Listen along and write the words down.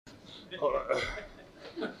You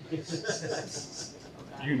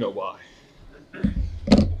know why.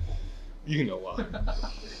 You know why.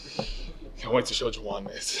 Can't wait to show Juwan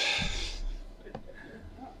this.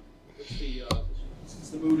 What's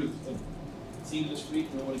the mood of the team this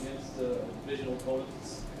week going against divisional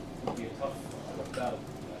opponents? It'll be a tough battle.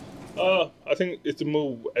 I think it's the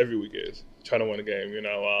move every week is trying to win a game.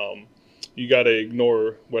 You got to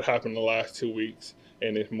ignore what happened the last 2 weeks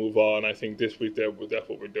and just move on. I think this week that's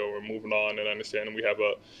what we're doing. We're moving on and understanding we have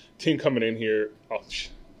a team coming in here. Oh,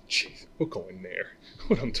 jeez, we're going there.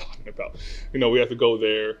 What I'm talking about. We have to go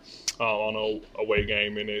there on a away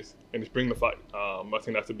game and just bring the fight. I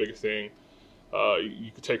think that's the biggest thing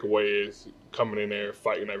you could take away is coming in there,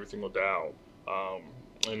 fighting every single down.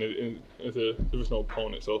 And there was no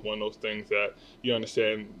opponent, so it's one of those things that you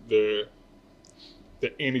understand the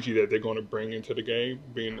energy that they're going to bring into the game,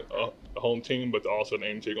 being a home team, but also the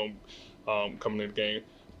energy they're going to coming in the game,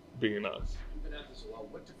 being us. You've been at this a while.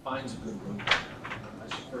 What defines a good road game?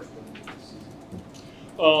 That's your first one of the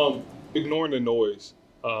season. Ignoring the noise.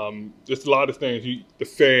 Just a lot of things. The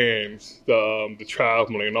fans, the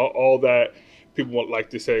traveling, all that. People want like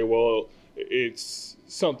to say, well, it's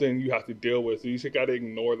something you have to deal with. You just got to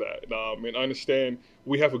ignore that and understand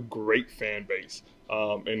we have a great fan base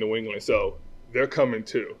in New England. So they're coming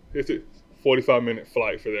too. It's a 45-minute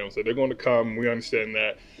flight for them. So they're going to come. We understand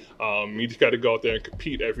that. You just got to go out there and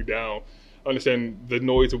compete every down. Understand the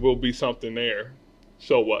noise will be something there.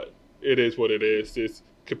 So what? It is what it is. It's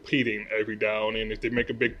competing every down. And if they make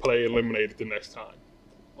a big play, eliminate it the next time.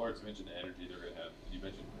 Lawrence mentioned the energy they're going to have. You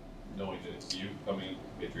mentioned knowing that it's you coming,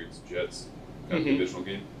 Patriots, Jets, kind of divisional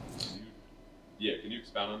game. Can you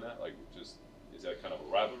expound on that? Like, just is that kind of a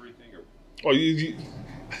rivalry thing, or? Oh, I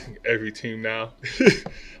think every team now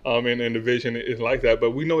in the division is like that.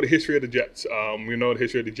 But we know the history of the Jets. We know the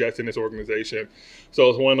history of the Jets in this organization. So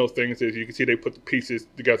it's one of those things is you can see they put the pieces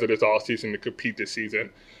together this offseason to compete this season.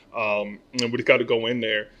 And we just got to go in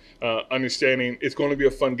there understanding it's going to be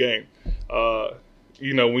a fun game.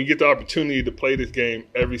 When you get the opportunity to play this game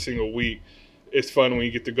every single week, it's fun when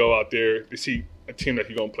you get to go out there to see a team that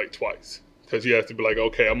you're going to play twice. Because you have to be like,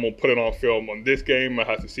 okay, I'm going to put it on film on this game. I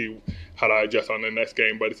have to see how to adjust on the next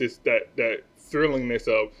game. But it's just that thrillingness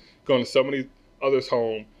of going to somebody others'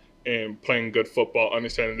 home and playing good football,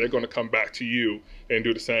 understanding they're going to come back to you and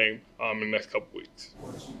do the same in the next couple weeks.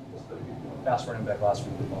 Fast running back last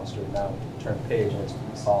week with Monster, now turn Page, and it's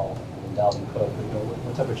Saul and Dalvin Cook.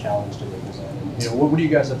 What type of challenge do they present? And, what do you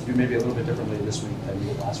guys have to do maybe a little bit differently this week than you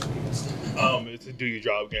did last week against them? It's a do your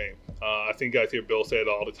job game. I think guys hear Bill say it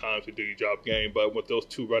all the time, it's a do your job game. But with those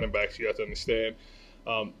two running backs, you have to understand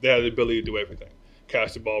they have the ability to do everything.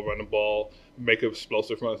 Catch the ball, run the ball, make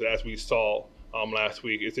explosive runs, as we saw last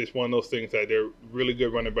week. It's just one of those things that they're really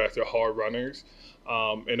good running backs. They're hard runners.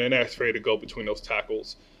 And they're not afraid to go between those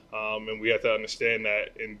tackles. And we have to understand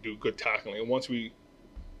that and do good tackling. And once we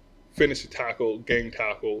finish the tackle, game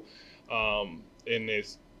tackle, and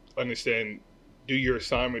is understand do your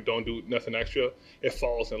assignment, don't do nothing extra, it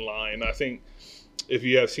falls in line. And I think if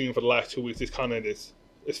you have seen for the last 2 weeks, it's kind of this,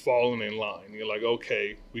 it's falling in line. You're like,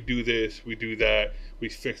 okay, we do this, we do that, we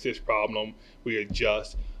fix this problem, we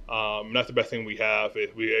adjust. And that's the best thing we have is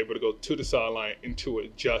we're able to go to the sideline and to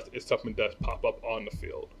adjust if something does pop up on the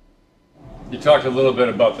field. You talked a little bit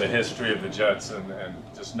about the history of the Jets and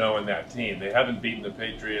just knowing that team. They haven't beaten the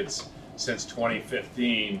Patriots since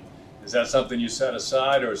 2015. Is that something you set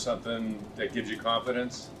aside or something that gives you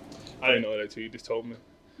confidence? I didn't know that too. You just told me.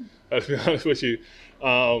 To be honest with you.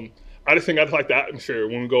 I just think I like the atmosphere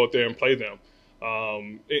when we go out there and play them.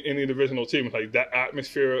 Any divisional team, like that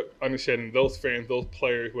atmosphere, understanding those fans, those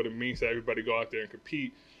players, what it means to everybody go out there and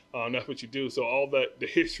compete. That's what you do. So all that, the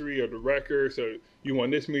history of the record, so you won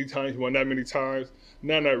this many times, you won that many times,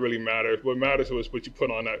 none of that really matters. What matters was what you put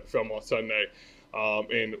on that film on Sunday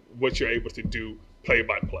and what you're able to do play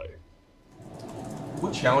by play.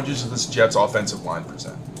 What challenges does this Jets offensive line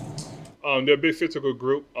present? They're a big physical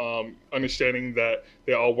group, understanding that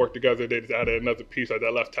they all work together. They just added another piece like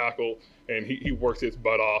that left tackle, and he works his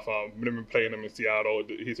butt off. I've been playing him in Seattle.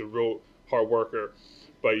 He's a real hard worker.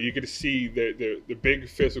 But you get to see the big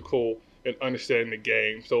physical and understanding the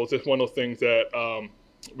game. So it's just one of those things that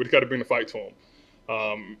we got to bring the fight to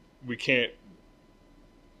him. We can't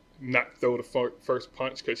not throw the first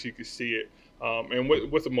punch because you can see it. And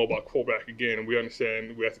with a mobile quarterback, again, we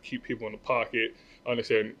understand we have to keep people in the pocket,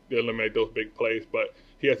 understand to eliminate those big plays. But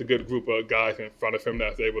he has a good group of guys in front of him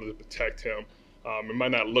that's able to protect him. It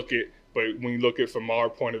might not look it, but when you look at it from our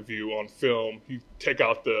point of view on film, you take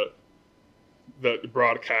out the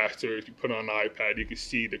broadcasters, you put it on the iPad, you can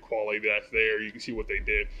see the quality that's there. You can see what they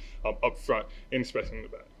did up front and especially in the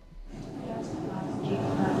back.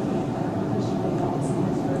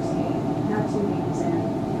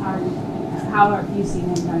 How have you seen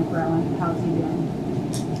him kind of grow and how's he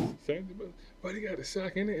doing? Same thing, but he got a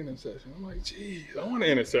sack and an interception. I'm like, geez, I want an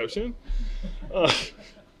interception. I'm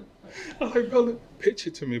like, brother, pitch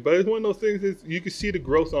it to me. But it's one of those things that you can see the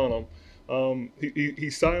growth on him.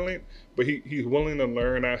 He's silent, but he's willing to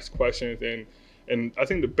learn, ask questions, and I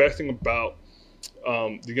think the best thing about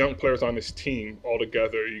the young players on this team all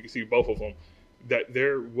together, you can see both of them, that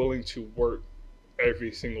they're willing to work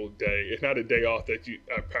every single day. It's not a day off that you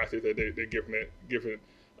at practice that they're giving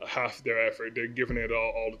half their effort. They're giving it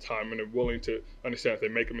all the time, and they're willing to understand if they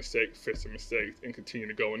make a mistake, fix the mistakes, and continue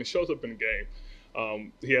to go. And it shows up in the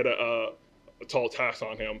game. He had a tall task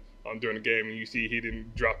on him during the game, and you see he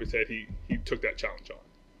didn't drop his head. He took that challenge on.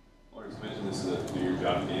 Well, you mentioned this is a do-your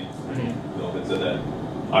job game. Bill had said that.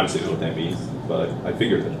 Obviously, I know what that means, but I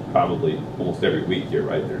figured that probably almost every week you're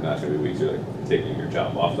right. There are not going to be weeks you're like taking your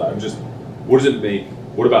job off. So I'm just, what does it make?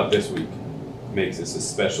 What about this week makes this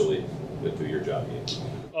especially a do-your job game?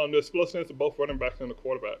 The explosiveness of both running backs and the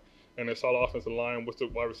quarterback, and the solid offensive line with the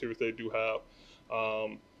wide receivers they do have.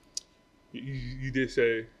 You did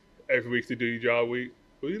say every week's the do your job week.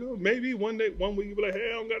 Well, maybe one week you'll be like, hey,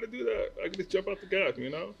 I don't got to do that. I can just jump out the gap,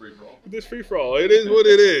 Free for all. This free for all. It is what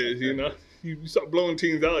it is, You start blowing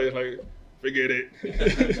teams out, it's like, forget it.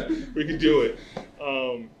 We can do it.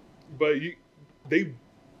 But they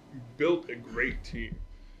built a great team.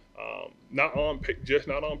 Not on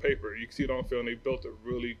paper. You can see it on film. They built a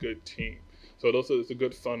really good team. So those are the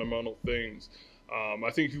good fundamental things.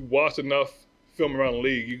 I think if you watch enough film around the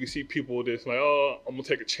league, you can see people just like, oh, I'm going to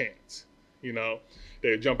take a chance.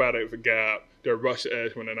 They jump out of the gap. They'll rush the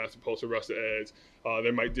edge when they're not supposed to rush the edge. They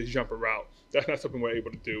might just jump a route. That's not something we're able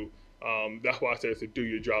to do. That's why I say it's a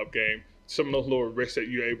do-your-job game. Some of those little risks that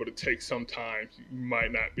you're able to take sometimes, you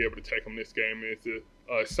might not be able to take them this game. It's an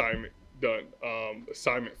assignment done,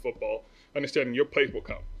 assignment football. Understanding your plays will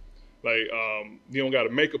come. Like, you don't got to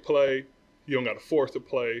make a play. You don't got to force a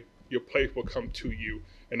play. Your plays will come to you.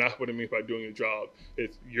 And that's what it means by doing your job.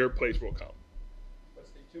 It's your plays will come.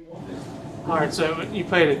 All right, so you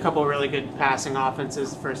played a couple of really good passing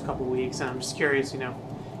offenses the first couple of weeks, and I'm just curious,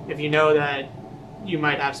 if you know that you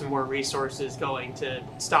might have some more resources going to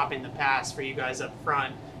stopping the pass for you guys up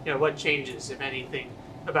front, what changes, if anything,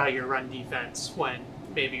 about your run defense when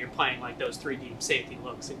maybe you're playing like those 3 deep safety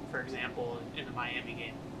looks, for example, in the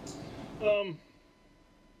Miami game?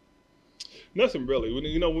 Nothing really. When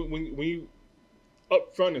you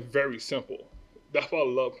up front is very simple. That's why I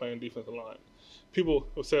love playing defensive line. People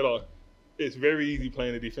will say, it's very easy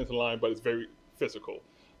playing the defensive line, but it's very physical.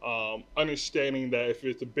 Understanding that if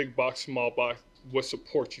it's a big box, small box, what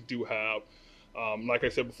support you do have. Like I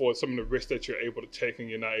said before, some of the risks that you're able to take and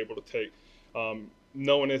you're not able to take.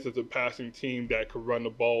 Knowing this as a passing team that could run the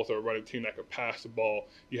balls or a running team that could pass the ball,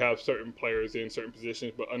 you have certain players in certain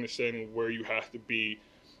positions, but understanding where you have to be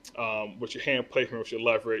with your hand placement, with your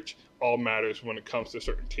leverage, all matters when it comes to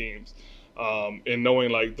certain teams. And knowing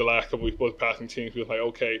like the last couple of weeks, both passing teams, we was like,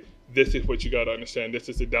 okay, this is what you got to understand. This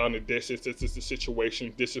is the down and distance. This is the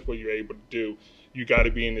situation. This is what you're able to do. You got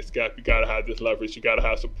to be in this gap. You got to have this leverage. You got to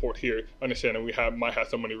have support here. Understanding we might have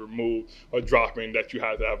somebody removed or dropping, that you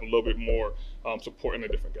have to have a little bit more support in a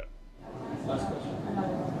different gap. Last question.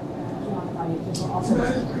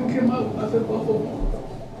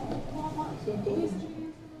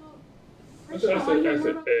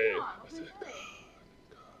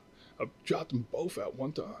 I dropped them both at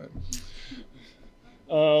one time.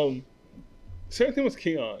 Same thing with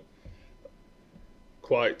Keon.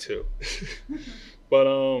 Quiet too. But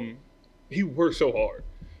he works so hard.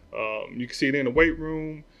 You can see it in the weight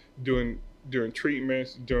room, during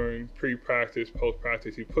treatments, during pre-practice,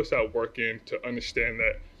 post-practice. He puts that work in to understand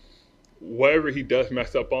that whatever he does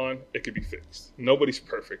mess up on, it could be fixed. Nobody's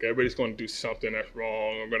perfect. Everybody's going to do something that's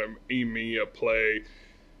wrong. I'm going to me a play.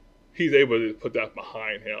 He's able to put that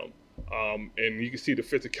behind him. And you can see the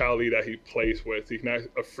physicality that he plays with. He's not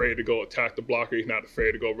afraid to go attack the blocker. He's not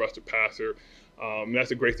afraid to go rush the passer. And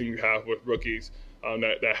that's a great thing you have with rookies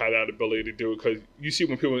that have that ability to do it. Because you see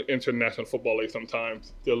when people enter the National Football League,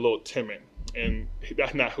 sometimes they're a little timid. And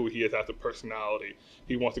that's not who he is as a personality.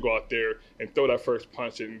 He wants to go out there and throw that first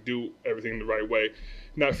punch and do everything the right way.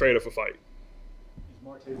 Not afraid of a fight.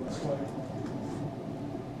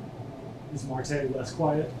 Is Marte less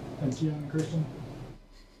quiet than Keon and Christian?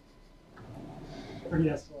 Or do you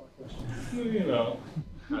ask a lot of questions?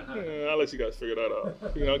 I'll let you guys figure that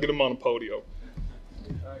out. Get him on the podium.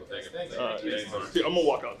 Thanks. I'm going to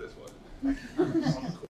walk out this way.